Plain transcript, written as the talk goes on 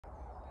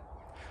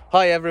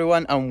Hi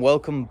everyone and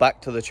welcome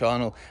back to the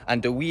channel.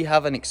 And do we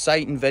have an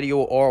exciting video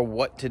or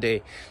what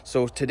today?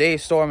 So today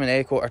Storm and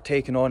Echo are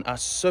taking on a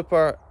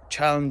super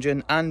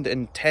challenging and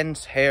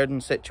intense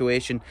herding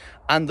situation,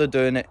 and they're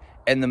doing it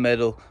in the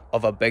middle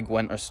of a big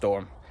winter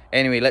storm.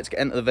 Anyway, let's get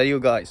into the video,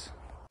 guys.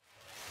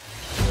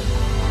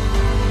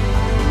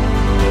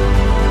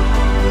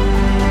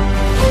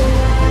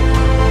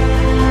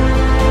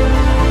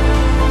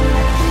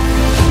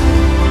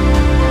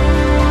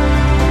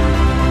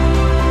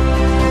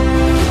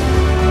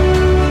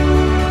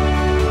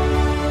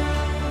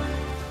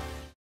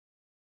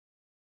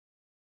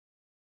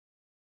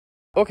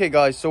 Okay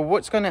guys, so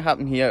what's going to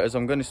happen here is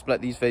I'm going to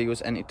split these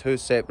videos into two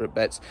separate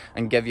bits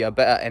and give you a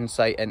bit of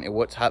insight into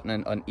what's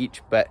happening on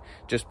each bit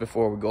just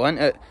before we go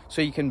into it,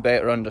 so you can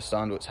better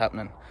understand what's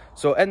happening.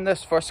 So in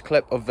this first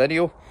clip of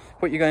video,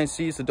 what you're going to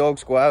see is the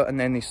dogs go out and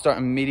then they start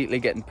immediately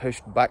getting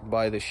pushed back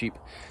by the sheep.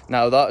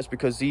 Now that is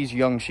because these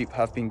young sheep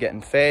have been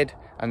getting fed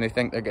and they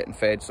think they're getting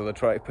fed, so they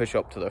try to push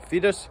up to their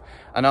feeders,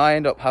 and I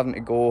end up having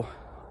to go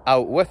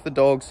out with the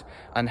dogs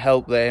and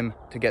help them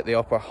to get the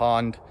upper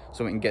hand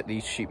so we can get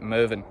these sheep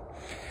moving.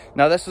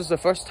 Now this is the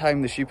first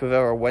time the sheep have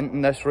ever went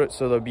in this route,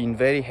 so they're being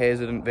very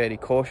hesitant, very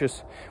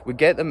cautious. We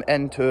get them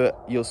into it,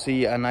 you'll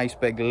see a nice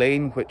big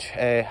lane which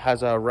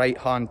has a right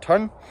hand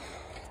turn,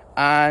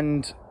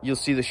 and you'll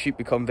see the sheep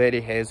become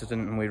very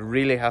hesitant, and we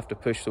really have to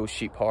push those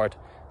sheep hard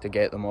to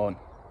get them on.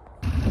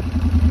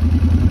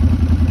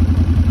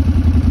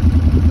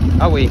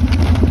 Away.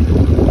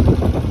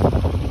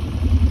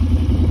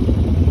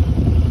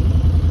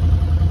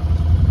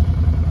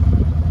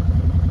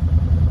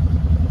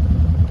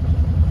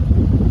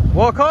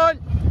 Walk on!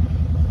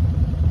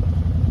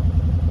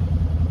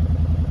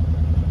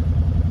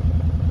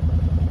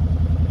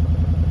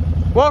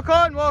 Walk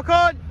on, walk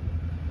on!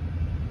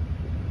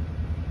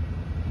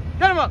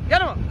 Get him up,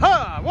 get him up!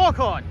 Ha! Walk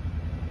on!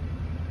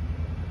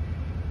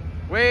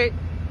 Wait!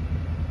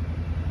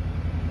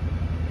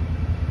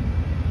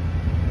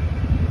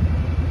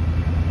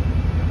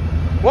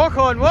 Walk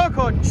on, walk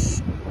on!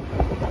 Shh.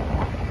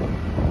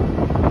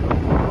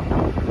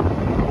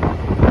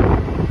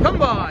 Come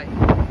by!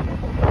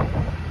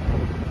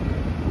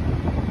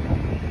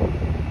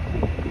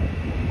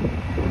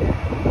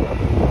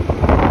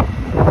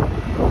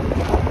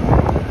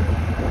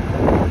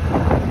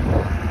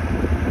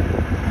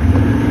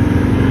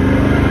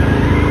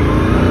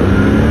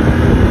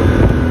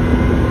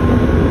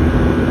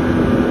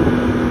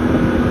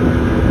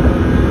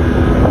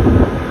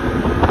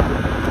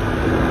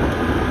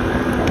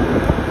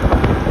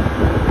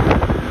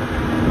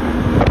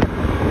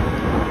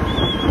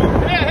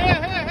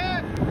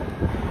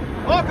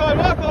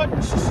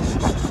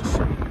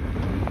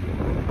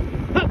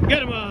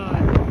 Get him on!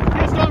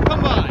 Here, Storm,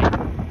 come by!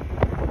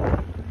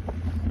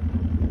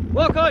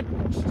 Walk on!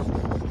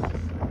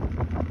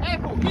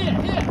 Echo,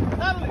 here!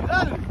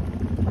 That'll do!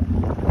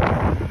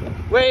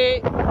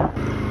 Wait!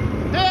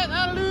 Here,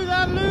 that'll do!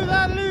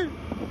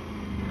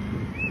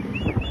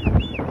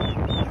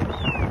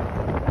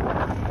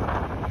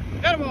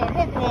 Get him on!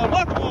 Walk him on!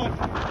 Walk on!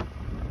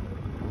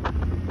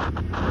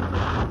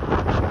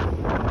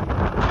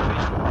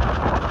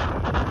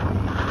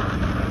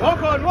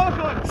 Hop!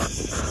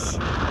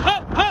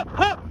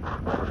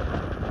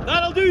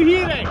 That'll do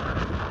here, eh?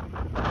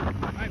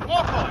 Right,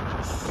 walk on.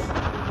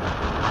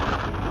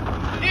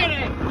 Here,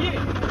 eh? Here.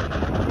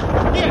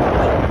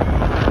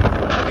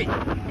 Okay.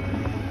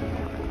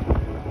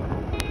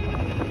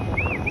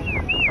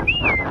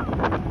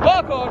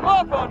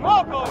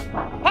 Walk on.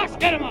 Hush,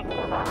 get him up.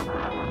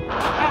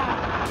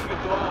 Ah,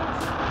 good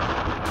dogs.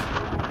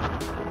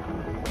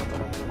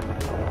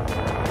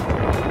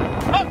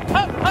 Hop.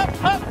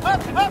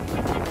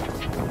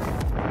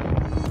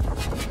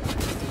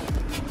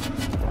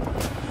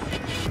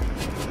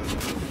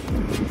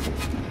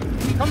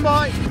 Come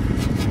by.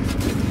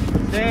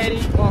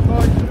 Steady. Walk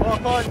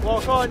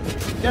on.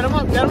 Get him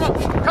up.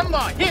 Come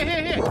by.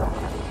 Here.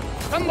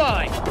 Come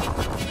by.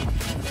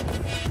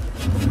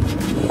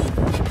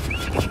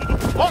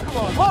 Walk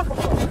on.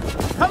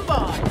 Come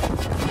by.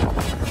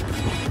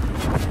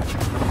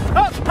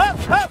 Hop.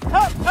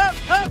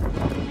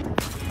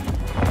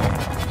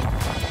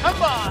 Come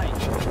by.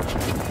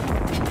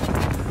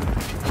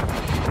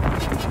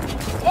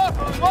 Walk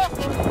on.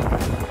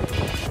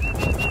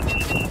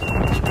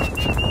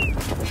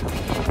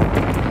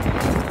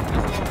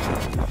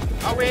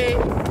 Away.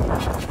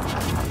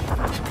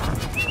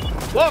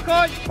 Walk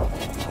on.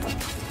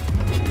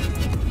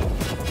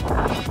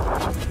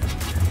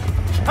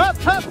 Hop.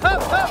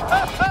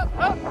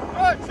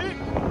 Good, sheep.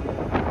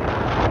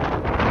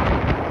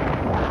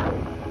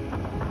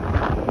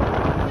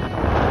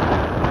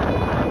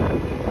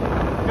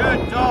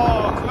 Good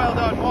dogs. Well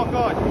done. Walk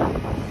on.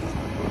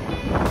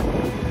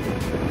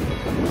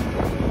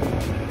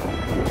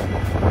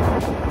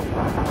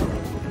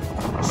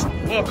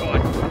 Walk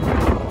on.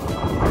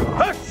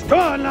 Hush, go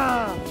on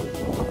now.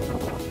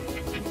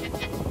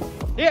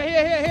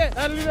 Here.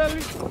 That'll do.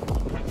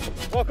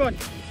 Walk on.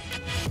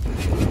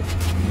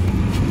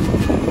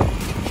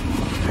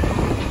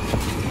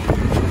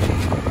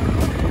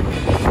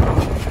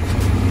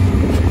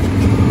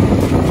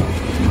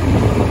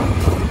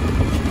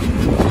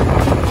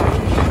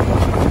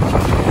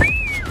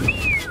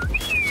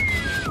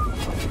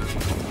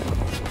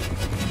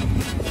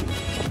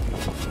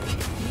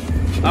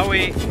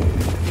 Away.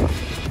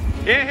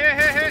 Here, here,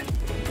 here, here.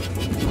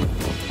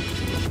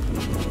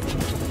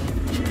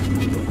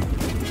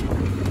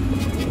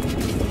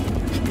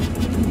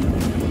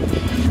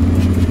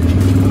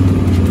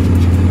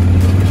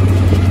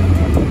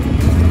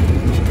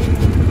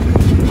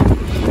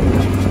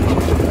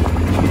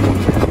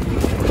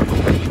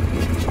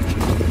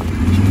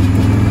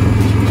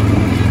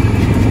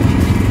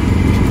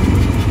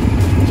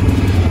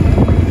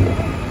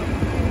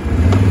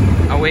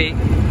 Away.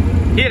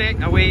 Here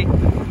it, away.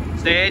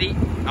 Steady.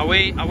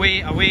 Away,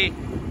 away, away.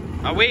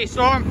 Away,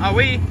 Storm.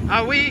 Away,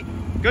 away.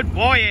 Good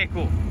boy,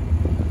 Echo.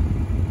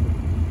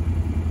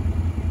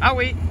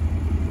 Away.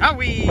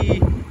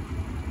 Away.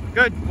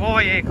 Good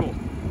boy, Echo.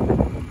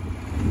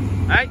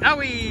 Right,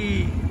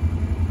 away.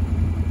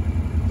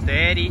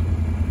 Steady.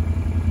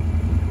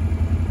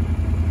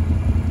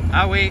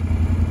 Away.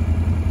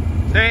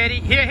 Steady.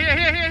 Here, here,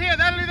 here, here, here.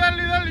 That'll do, that'll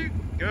do, that'll do.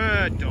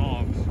 Good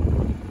dogs.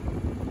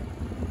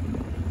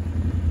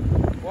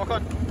 Walk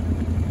on.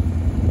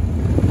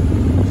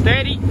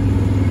 Steady.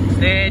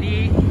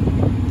 Steady.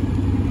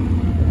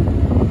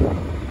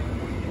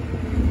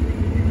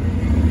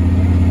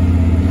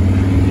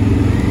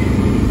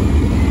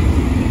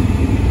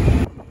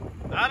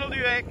 That'll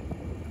do, Egg.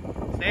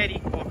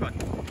 Steady. Walk on.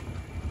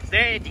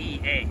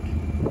 Steady, Egg.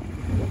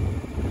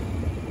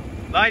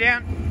 Lie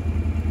down.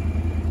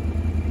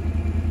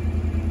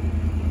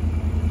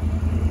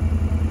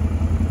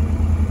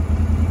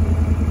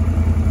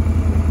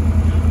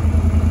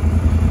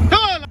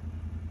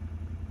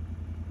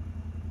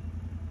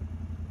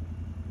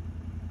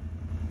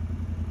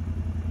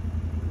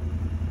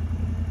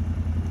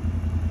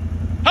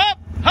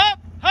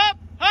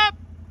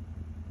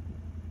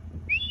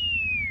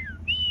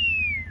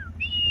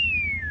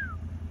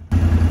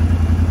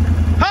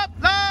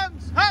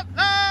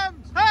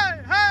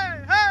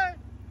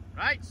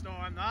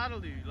 Storm, that'll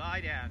do.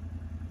 Lie down.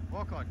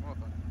 Walk on, walk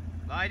on.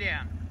 Lie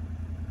down.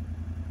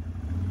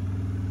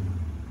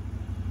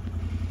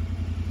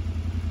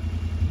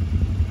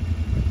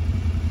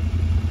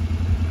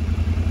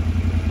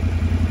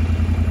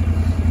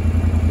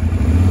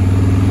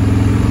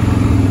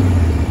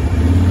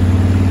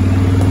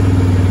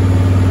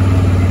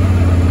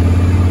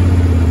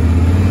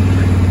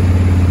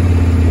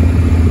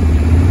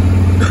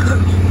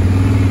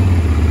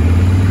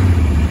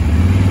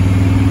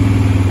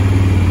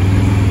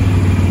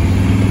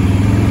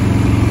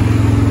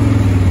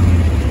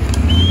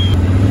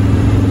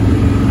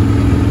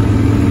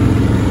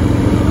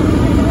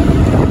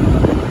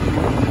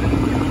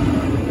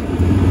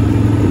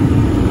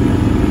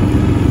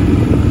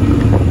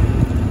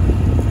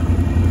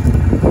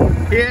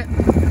 Here,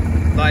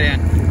 lie down.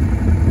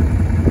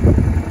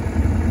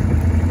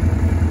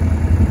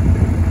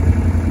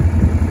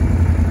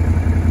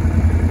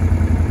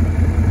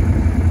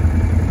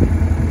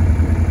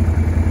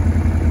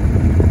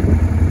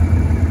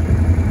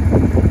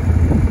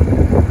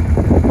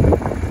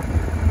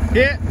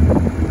 Here,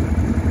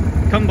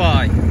 come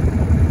by.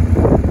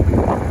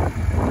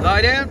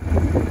 Lie down.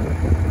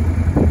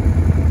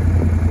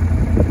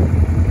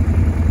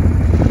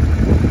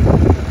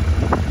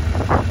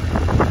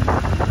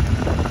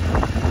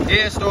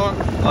 Here, Storm,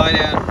 lie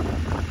down.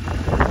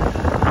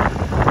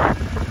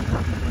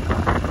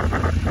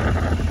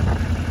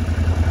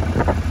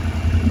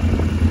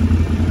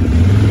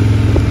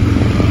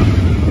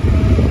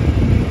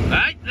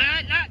 Right,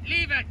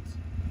 leave it.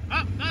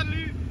 Up, that'll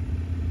do.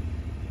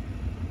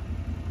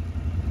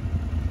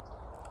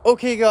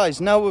 Okay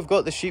guys, now we've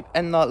got the sheep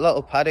in that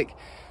little paddock.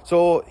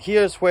 So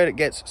here's where it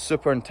gets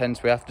super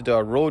intense. We have to do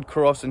a road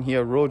crossing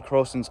here. Road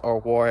crossings are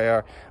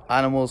where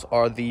animals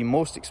are the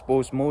most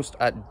exposed, most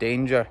at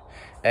danger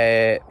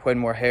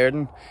when we're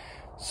herding.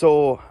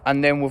 So,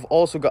 and then we've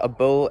also got a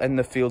bull in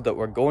the field that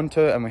we're going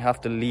to, and we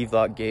have to leave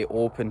that gate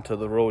open to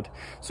the road.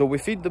 So we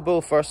feed the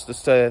bull first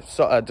just to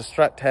sort of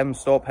distract him,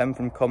 stop him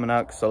from coming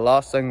out, because the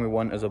last thing we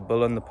want is a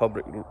bull on the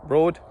public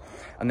road.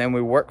 And then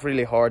we work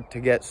really hard to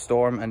get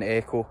Storm and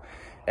Echo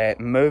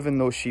moving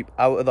those sheep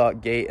out of that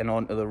gate and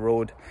onto the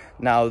road.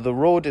 Now the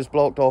road is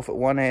blocked off at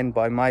one end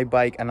by my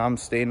bike, and I'm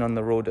staying on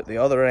the road at the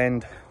other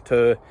end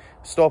to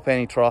stop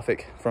any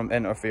traffic from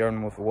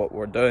interfering with what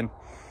we're doing.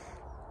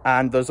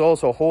 And there's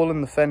also a hole in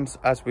the fence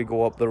as we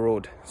go up the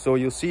road. So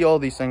you'll see all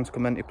these things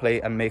come into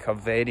play and make a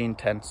very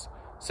intense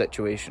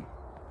situation.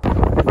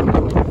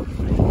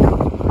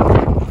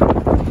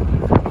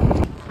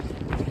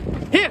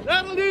 Here,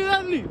 that'll do,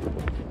 that'll do.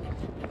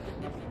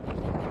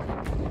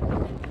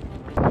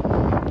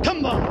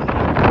 Come on!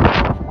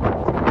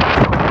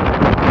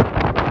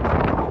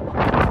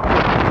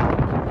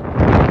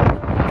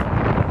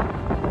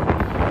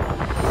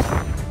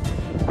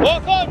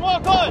 Walk on,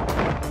 walk on!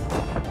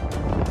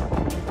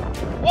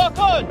 Walk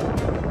on!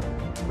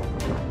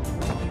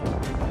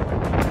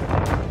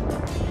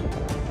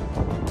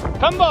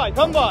 Come by,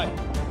 come by!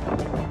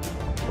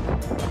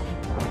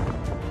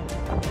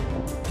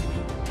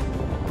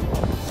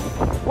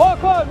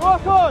 Walk on,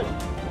 walk on!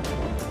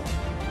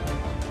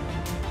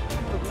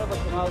 I've never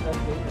come out that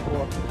gate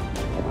before.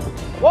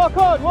 Walk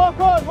on, walk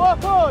on,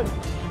 walk on!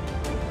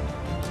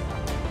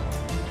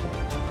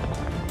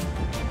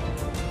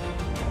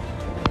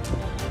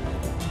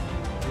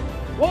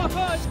 Walk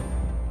on!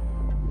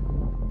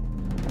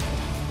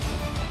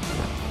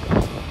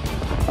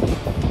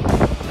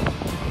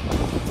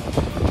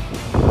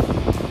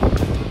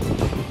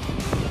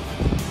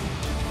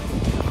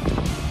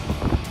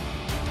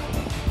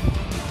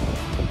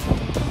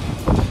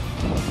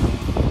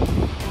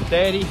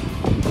 Steady.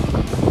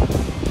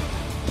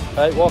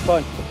 Right, walk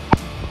on.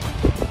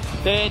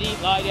 Steady,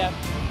 lie down.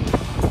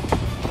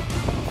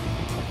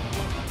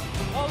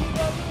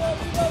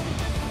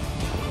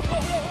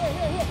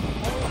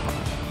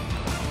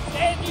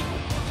 Steady.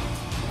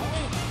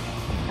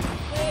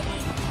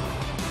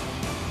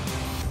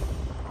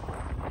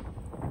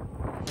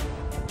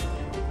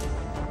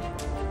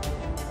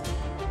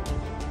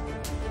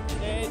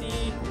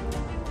 Steady.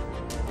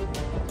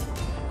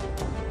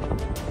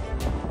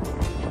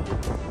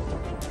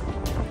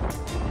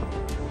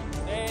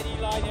 Steady,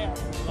 lie down.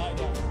 Lie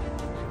down.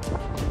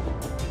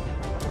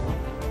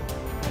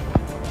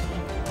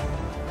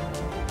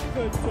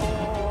 Good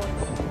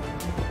dogs.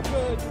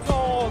 Good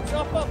dogs.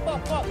 Up, up,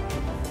 up, up.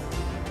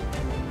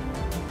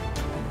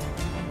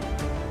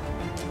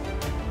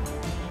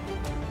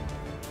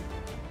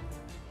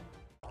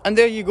 And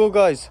there you go,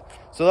 guys.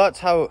 So that's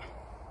how.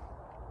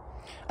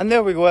 And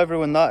there we go,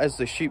 everyone. That is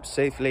the sheep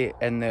safely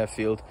in their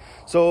field.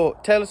 So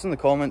tell us in the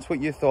comments what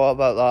you thought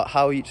about that,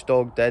 how each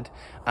dog did,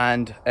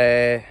 and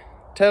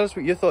tell us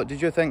what you thought.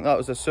 Did you think that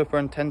was a super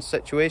intense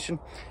situation?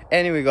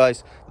 Anyway,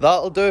 guys,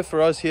 that'll do it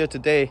for us here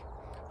today,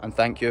 and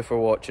thank you for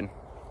watching.